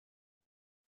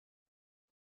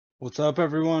What's up,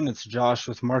 everyone? It's Josh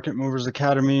with Market Movers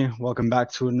Academy. Welcome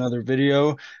back to another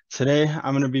video. Today,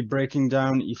 I'm going to be breaking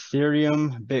down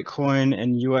Ethereum, Bitcoin,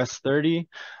 and US30.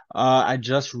 I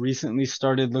just recently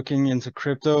started looking into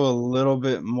crypto a little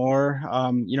bit more.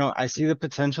 I see the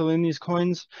potential in these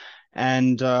coins,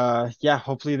 and yeah,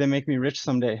 hopefully they make me rich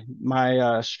someday.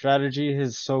 My strategy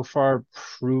has so far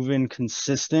proven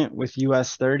consistent with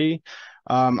US30.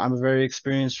 I'm a very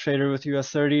experienced trader with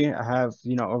US30. I have,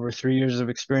 over 3 years of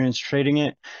experience trading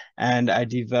it, and I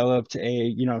developed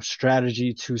a,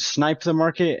 strategy to snipe the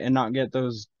market and not get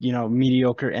those,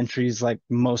 mediocre entries like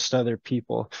most other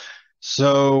people.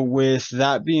 So with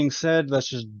that being said, let's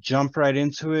just jump right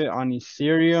into it on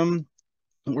Ethereum.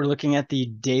 We're looking at the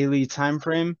daily time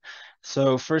frame.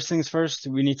 So first things first,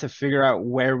 we need to figure out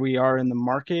where we are in the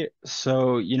market.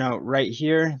 So, right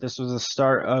here, this was the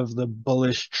start of the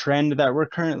bullish trend that we're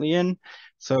currently in.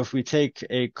 So if we take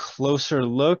a closer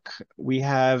look, we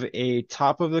have a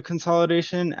top of the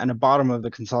consolidation and a bottom of the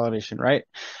consolidation, right?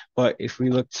 But if we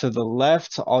look to the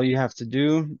left, all you have to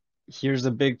do, here's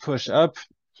a big push up,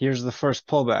 here's the first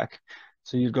pullback.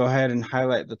 So you go ahead and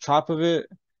highlight the top of it,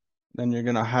 then you're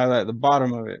going to highlight the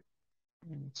bottom of it.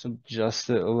 Let's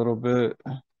adjust it a little bit.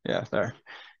 Yeah, there.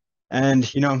 And,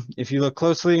 if you look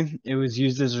closely, it was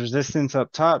used as resistance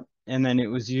up top, and then it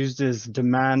was used as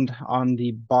demand on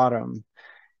the bottom.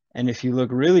 And if you look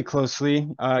really closely,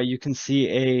 you can see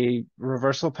a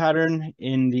reversal pattern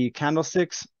in the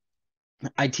candlesticks.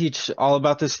 I teach all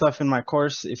about this stuff in my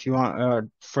course if you want a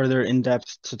further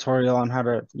in-depth tutorial on how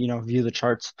to, view the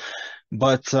charts.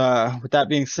 But with that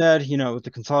being said, with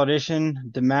the consolidation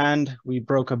demand, we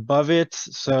broke above it.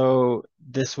 So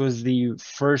this was the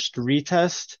first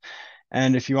retest.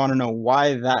 And if you want to know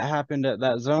why that happened at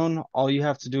that zone, all you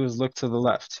have to do is look to the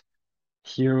left.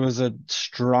 Here was a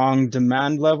strong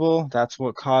demand level. That's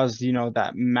what caused,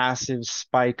 that massive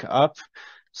spike up.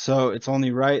 So it's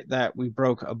only right that we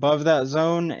broke above that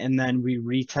zone and then we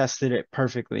retested it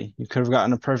perfectly. You could have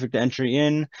gotten a perfect entry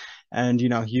in and,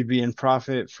 you'd be in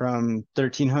profit from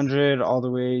 1300 all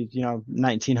the way,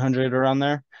 1900 around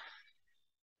there.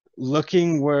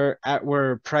 Looking where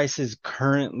price is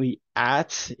currently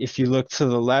at, if you look to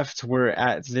the left, we're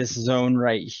at this zone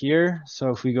right here.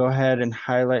 So if we go ahead and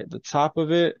highlight the top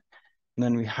of it, and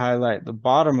then we highlight the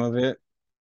bottom of it,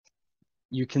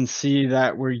 you can see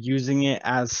that we're using it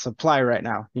as supply right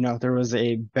now. There was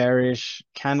a bearish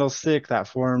candlestick that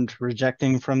formed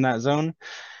rejecting from that zone.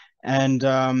 And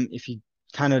if you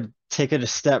kind of take it a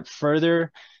step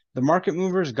further, the market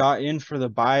movers got in for the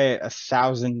buy at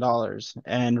 $1,000,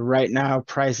 and right now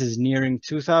price is nearing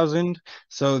 2,000.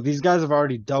 So these guys have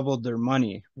already doubled their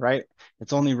money, right?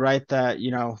 It's only right that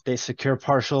they secure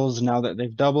partials now that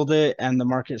they've doubled it, and the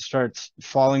market starts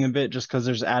falling a bit just because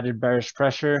there's added bearish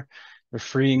pressure. They're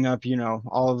freeing up,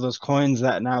 all of those coins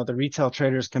that now the retail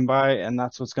traders can buy, and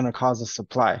that's what's going to cause a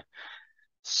supply.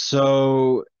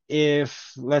 So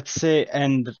if let's say,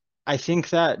 and I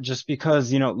think that just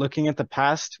because, looking at the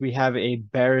past, we have a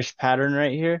bearish pattern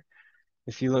right here.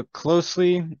 If you look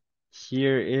closely,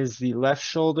 here is the left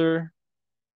shoulder,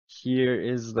 here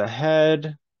is the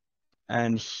head,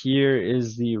 and here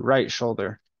is the right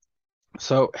shoulder.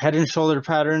 So head and shoulder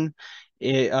pattern,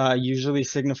 it usually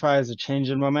signifies a change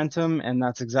in momentum, and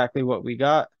that's exactly what we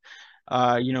got.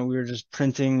 We were just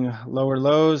printing lower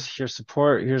lows. Here's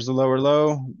support. Here's the lower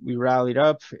low. We rallied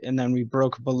up and then we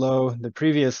broke below the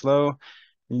previous low,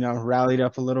 rallied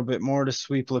up a little bit more to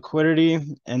sweep liquidity.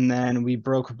 And then we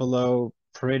broke below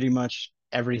pretty much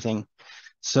everything.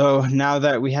 So now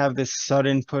that we have this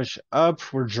sudden push up,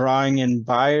 we're drawing in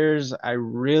buyers. I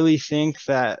really think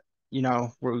that,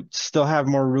 we still have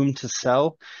more room to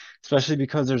sell, especially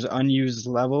because there's unused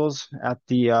levels at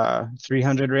the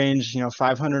 300 range,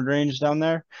 500 range down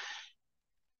there.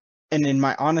 And in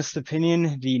my honest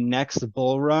opinion, the next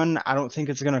bull run, I don't think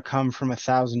it's going to come from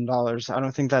 $1,000. I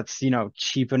don't think that's,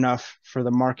 cheap enough for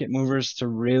the market movers to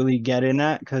really get in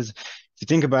at. Because if you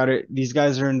think about it, these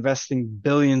guys are investing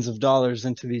billions of dollars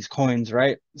into these coins,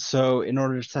 right? So in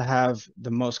order to have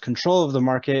the most control of the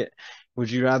market,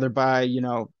 would you rather buy,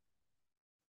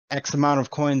 X amount of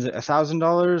coins at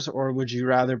 $1,000, or would you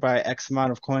rather buy X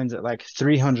amount of coins at like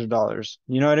 $300?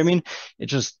 You know what I mean?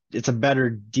 It's a better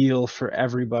deal for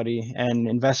everybody. And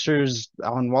investors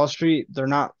on Wall Street, they're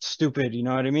not stupid, you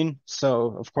know what I mean?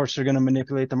 So of course they're going to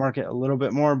manipulate the market a little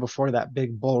bit more before that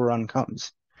big bull run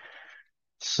comes.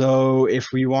 So if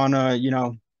we want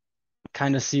to,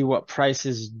 kind of see what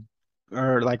prices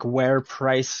or like where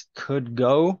price could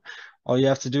go, all you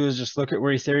have to do is just look at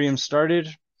where Ethereum started.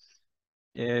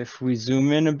 If we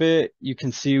zoom in a bit, you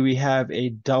can see we have a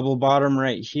double bottom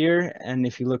right here. And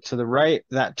if you look to the right,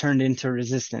 that turned into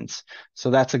resistance. So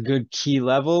that's a good key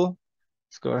level.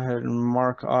 Let's go ahead and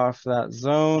mark off that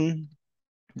zone.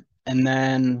 And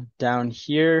then down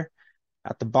here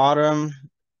at the bottom,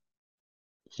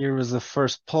 here was the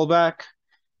first pullback.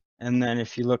 And then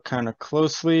if you look kind of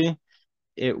closely,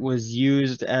 it was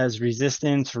used as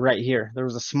resistance right here. There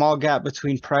was a small gap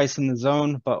between price and the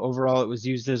zone, but overall it was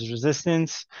used as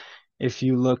resistance. If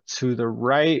you look to the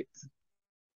right,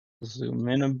 zoom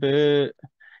in a bit,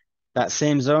 that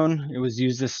same zone, it was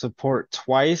used as support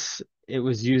twice. It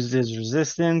was used as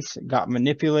resistance, got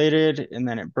manipulated, and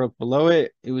then it broke below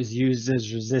it. It was used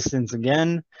as resistance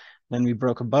again. Then we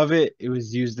broke above it. It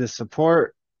was used as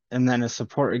support, and then as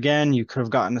support again. You could have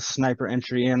gotten a sniper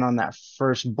entry in on that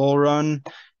first bull run.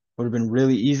 Would have been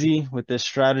really easy with this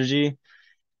strategy.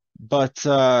 But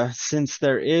since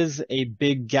there is a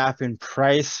big gap in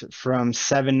price from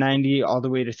 790 all the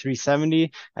way to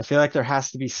 370, I feel like there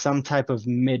has to be some type of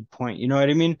midpoint. You know what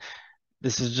I mean?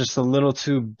 This is just a little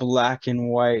too black and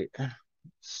white.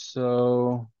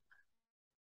 So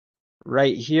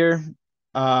right here,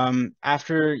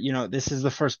 after, this is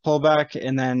the first pullback,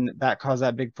 and then that caused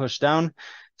that big push down.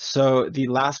 So the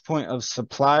last point of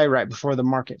supply right before the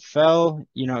market fell,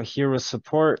 here was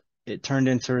support. It turned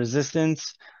into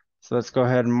resistance. So let's go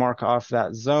ahead and mark off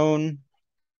that zone.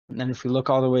 And then if we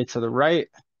look all the way to the right,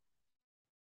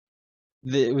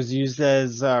 it was used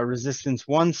as resistance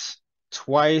once,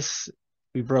 twice.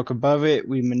 We broke above it,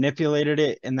 we manipulated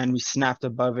it, and then we snapped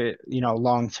above it,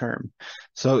 long term.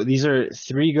 So these are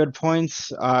three good points.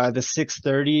 The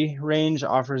 630 range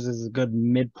offers as a good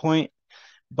midpoint.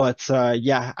 But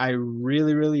yeah, I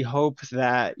really, really hope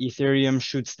that Ethereum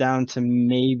shoots down to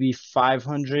maybe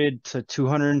 $500 to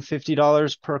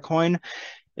 $250 per coin.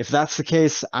 If that's the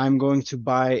case, I'm going to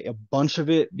buy a bunch of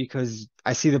it because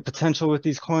I see the potential with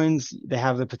these coins. They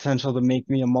have the potential to make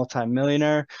me a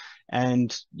multimillionaire.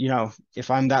 And, if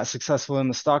I'm that successful in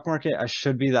the stock market, I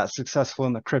should be that successful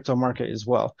in the crypto market as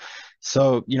well.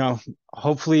 So,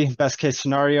 hopefully, best case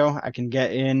scenario, I can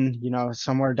get in,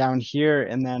 somewhere down here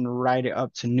and then ride it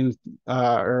up to new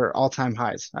or all-time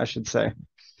highs, I should say.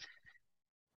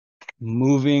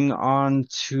 Moving on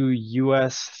to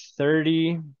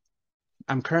US30.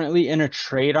 I'm currently in a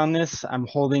trade on this. I'm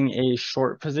holding a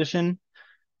short position.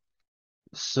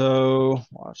 So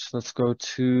let's go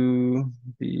to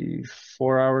the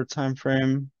 4-hour time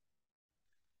frame.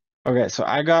 Okay, so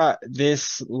I got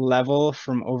this level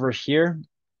from over here.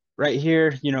 Right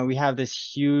here, we have this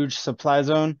huge supply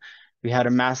zone. We had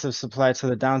a massive supply to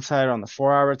the downside on the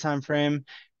 4-hour time frame.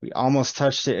 We almost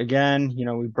touched it again.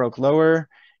 We broke lower.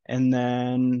 And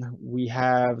then we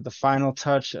have the final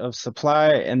touch of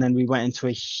supply, and then we went into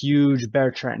a huge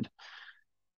bear trend.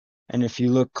 And if you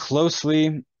look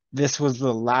closely, this was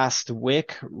the last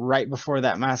wick right before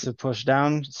that massive push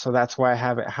down. So that's why I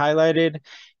have it highlighted.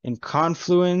 In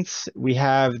confluence, we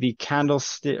have the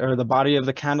candlestick or the body of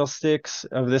the candlesticks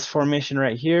of this formation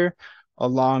right here,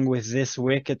 along with this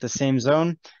wick at the same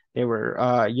zone. They were,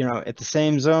 at the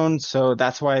same zone. So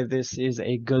that's why this is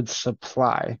a good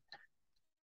supply.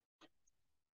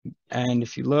 And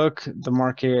if you look, the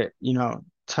market,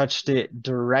 touched it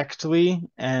directly,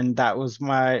 and that was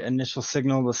my initial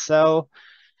signal to sell.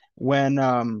 When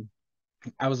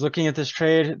I was looking at this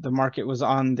trade, the market was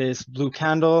on this blue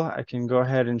candle. I can go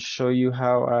ahead and show you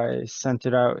how I sent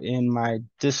it out in my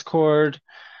Discord.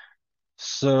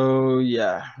 So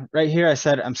yeah, right here I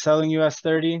said I'm selling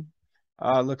US30.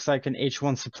 Looks like an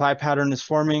H1 supply pattern is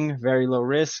forming, very low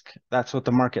risk. That's what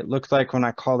the market looked like when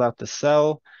I called out the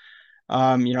sell.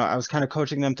 I was kind of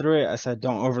coaching them through it. I said,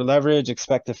 don't over leverage,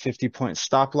 expect a 50-point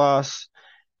stop loss.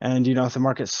 And, the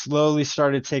market slowly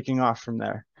started taking off from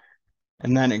there.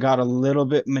 And then it got a little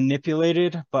bit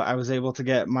manipulated, but I was able to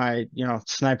get my,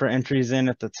 sniper entries in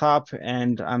at the top,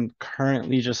 and I'm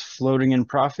currently just floating in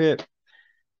profit.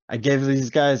 I gave these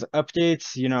guys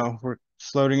updates, we're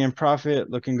floating in profit,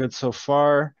 looking good so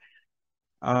far.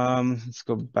 Let's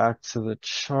go back to the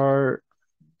chart.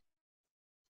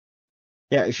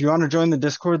 Yeah, if you want to join the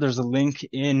Discord, there's a link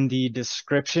in the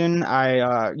description.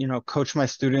 I, coach my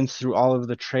students through all of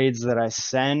the trades that I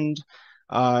send.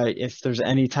 If there's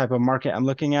any type of market I'm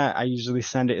looking at, I usually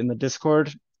send it in the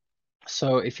Discord.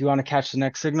 So if you want to catch the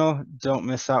next signal, don't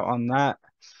miss out on that.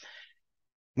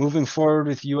 Moving forward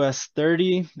with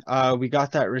US30, we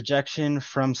got that rejection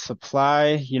from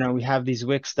supply. We have these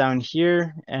wicks down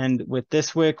here, and with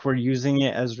this wick, we're using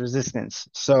it as resistance.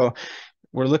 So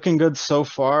we're looking good so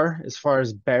far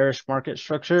as bearish market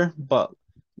structure, but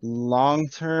long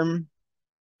term,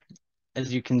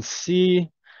 as you can see,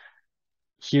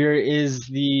 Here is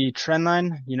the trend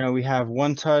line. We have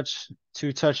one touch,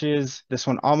 two touches. This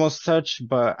one almost touched,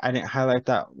 but I didn't highlight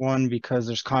that one because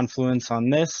there's confluence on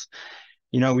this.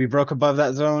 We broke above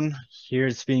that zone. Here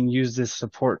it's being used as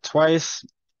support twice.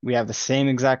 We have the same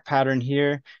exact pattern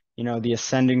here. The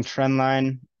ascending trend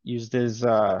line used as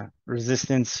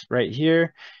resistance right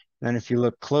here. Then if you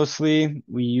look closely,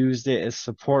 we used it as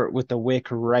support with the wick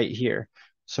right here.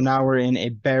 So now we're in a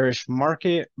bearish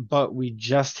market, but we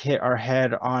just hit our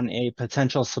head on a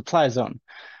potential supply zone.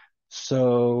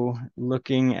 So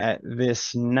looking at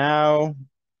this now,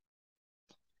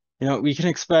 we can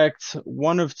expect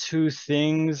one of two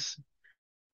things.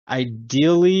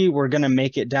 Ideally, we're going to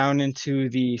make it down into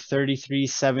the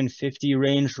 33,750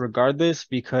 range regardless,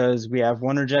 because we have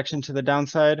one rejection to the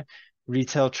downside.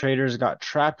 Retail traders got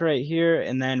trapped right here,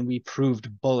 and then we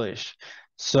proved bullish.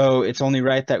 So it's only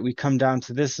right that we come down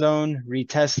to this zone,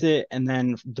 retest it, and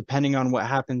then depending on what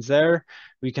happens there,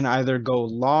 we can either go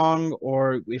long,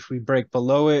 or if we break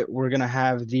below it, we're going to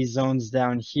have these zones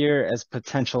down here as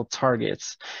potential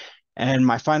targets. And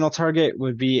my final target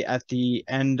would be at the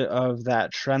end of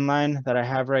that trend line that I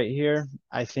have right here.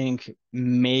 I think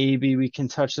maybe we can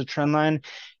touch the trend line.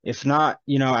 If not,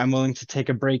 I'm willing to take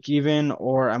a break even,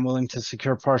 or I'm willing to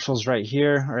secure partials right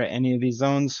here or at any of these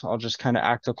zones. I'll just kind of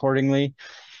act accordingly.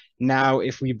 Now,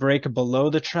 if we break below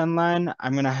the trend line,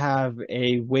 I'm going to have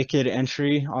a wicked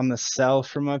entry on the sell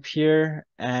from up here,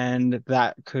 and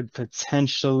that could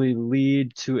potentially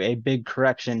lead to a big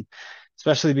correction,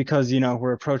 especially because,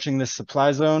 we're approaching this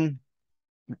supply zone.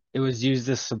 It was used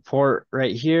as support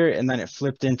right here, and then it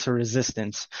flipped into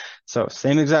resistance. So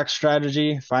same exact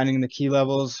strategy, finding the key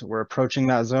levels. We're approaching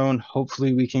that zone.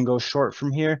 Hopefully we can go short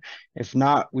from here. If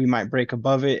not, we might break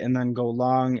above it and then go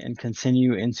long and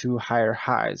continue into higher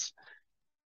highs.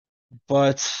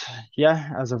 But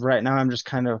yeah, as of right now, I'm just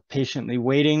kind of patiently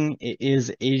waiting. It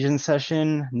is Asian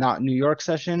session, not New York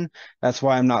session. That's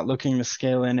why I'm not looking to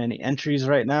scale in any entries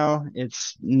right now.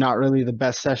 It's not really the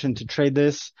best session to trade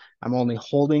this. I'm only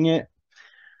holding it.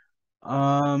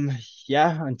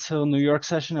 Yeah, until New York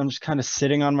session, I'm just kind of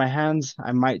sitting on my hands.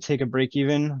 I might take a break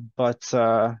even, but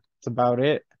that's about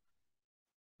it.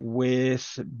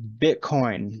 With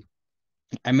Bitcoin,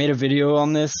 I made a video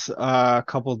on this a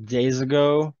couple days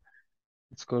ago.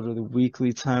 Let's go to the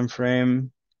weekly time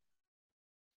frame.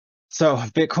 So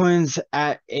Bitcoin's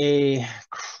at a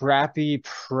crappy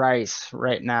price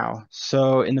right now.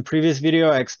 So in the previous video,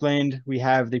 I explained we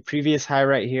have the previous high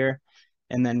right here,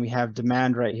 and then we have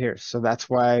demand right here. So that's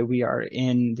why we are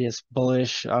in this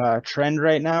bullish trend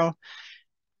right now.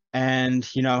 And,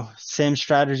 same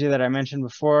strategy that I mentioned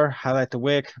before, highlight the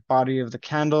wick, body of the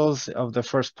candles of the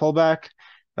first pullback.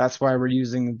 That's why we're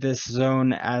using this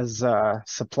zone as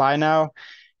supply now.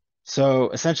 So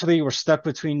essentially, we're stuck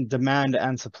between demand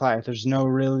and supply. There's no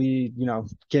really,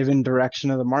 given direction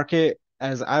of the market.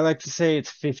 As I like to say,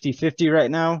 it's 50-50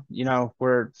 right now.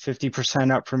 We're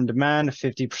 50% up from demand,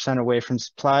 50% away from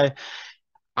supply.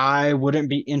 I wouldn't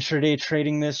be intraday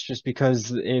trading this just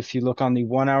because if you look on the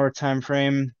 1 hour time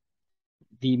frame,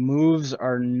 the moves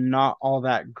are not all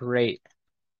that great.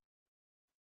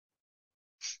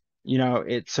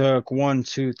 It took 1,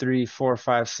 2, 3, 4,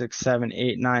 5, 6, 7,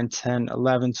 8, 9, 10,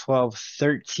 11, 12,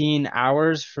 13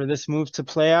 hours for this move to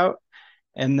play out.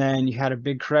 And then you had a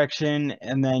big correction,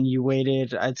 and then you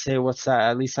waited, I'd say, what's that,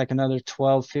 at least like another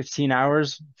 12, 15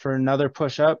 hours for another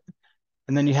push up.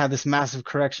 And then you had this massive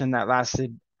correction that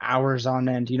lasted hours on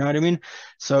end. You know what I mean?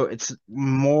 So it's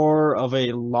more of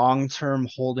a long-term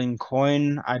holding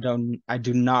coin. I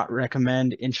do not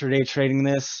recommend intraday trading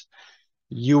this.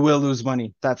 You will lose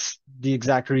money. That's the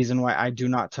exact reason why I do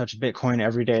not touch Bitcoin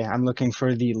every day. I'm looking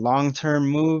for the long-term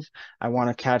move. I want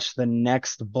to catch the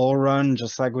next bull run,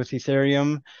 just like with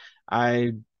Ethereum.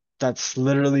 That's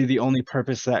literally the only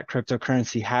purpose that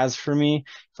cryptocurrency has for me.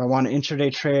 If I want to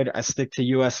intraday trade, I stick to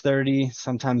US30,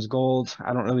 sometimes gold.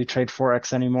 I don't really trade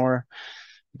Forex anymore.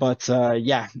 But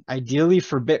yeah, ideally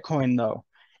for Bitcoin though,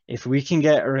 if we can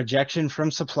get a rejection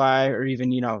from supply, or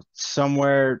even,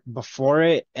 somewhere before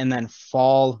it and then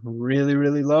fall really,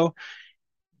 really low,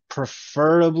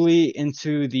 preferably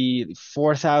into the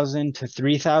 $4,000 to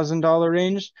 $3,000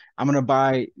 range, I'm going to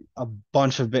buy a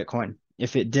bunch of Bitcoin.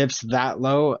 If it dips that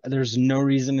low, there's no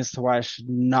reason as to why I should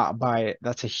not buy it.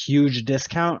 That's a huge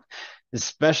discount,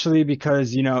 especially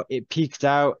because, it peaked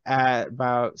out at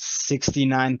about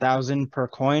 69,000 per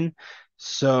coin.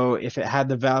 So if it had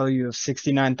the value of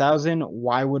 69,000,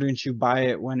 why wouldn't you buy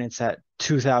it when it's at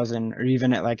 2,000 or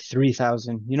even at like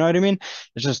 3,000? You know what I mean?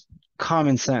 It's just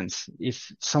common sense.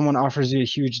 If someone offers you a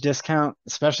huge discount,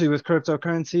 especially with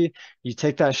cryptocurrency, you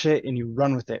take that shit and you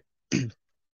run with it.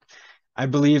 I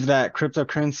believe that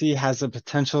cryptocurrency has the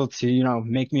potential to,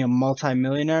 make me a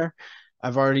multi-millionaire.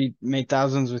 I've already made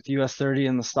thousands with US30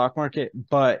 in the stock market,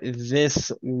 but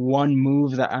this one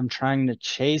move that I'm trying to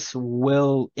chase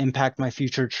will impact my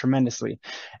future tremendously.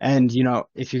 And,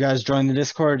 if you guys join the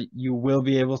Discord, you will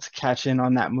be able to catch in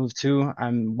on that move too.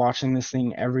 I'm watching this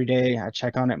thing every day. I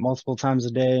check on it multiple times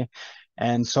a day.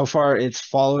 And so far, it's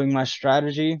following my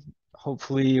strategy.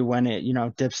 Hopefully, when it,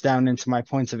 dips down into my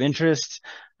points of interest,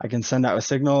 I can send out a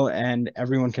signal and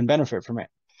everyone can benefit from it.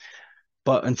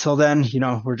 But until then,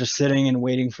 we're just sitting and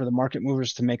waiting for the market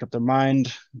movers to make up their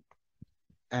mind.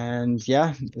 And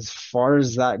yeah, as far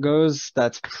as that goes,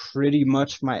 that's pretty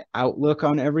much my outlook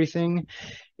on everything.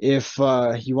 If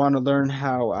you want to learn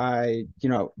how I,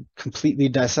 completely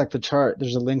dissect the chart,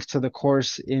 there's a link to the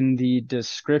course in the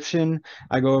description.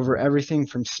 I go over everything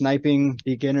from sniping,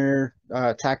 beginner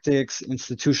tactics,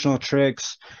 institutional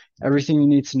tricks, everything you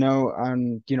need to know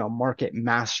on, market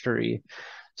mastery.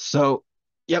 So,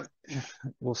 yep,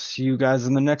 we'll see you guys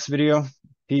in the next video.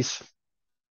 Peace.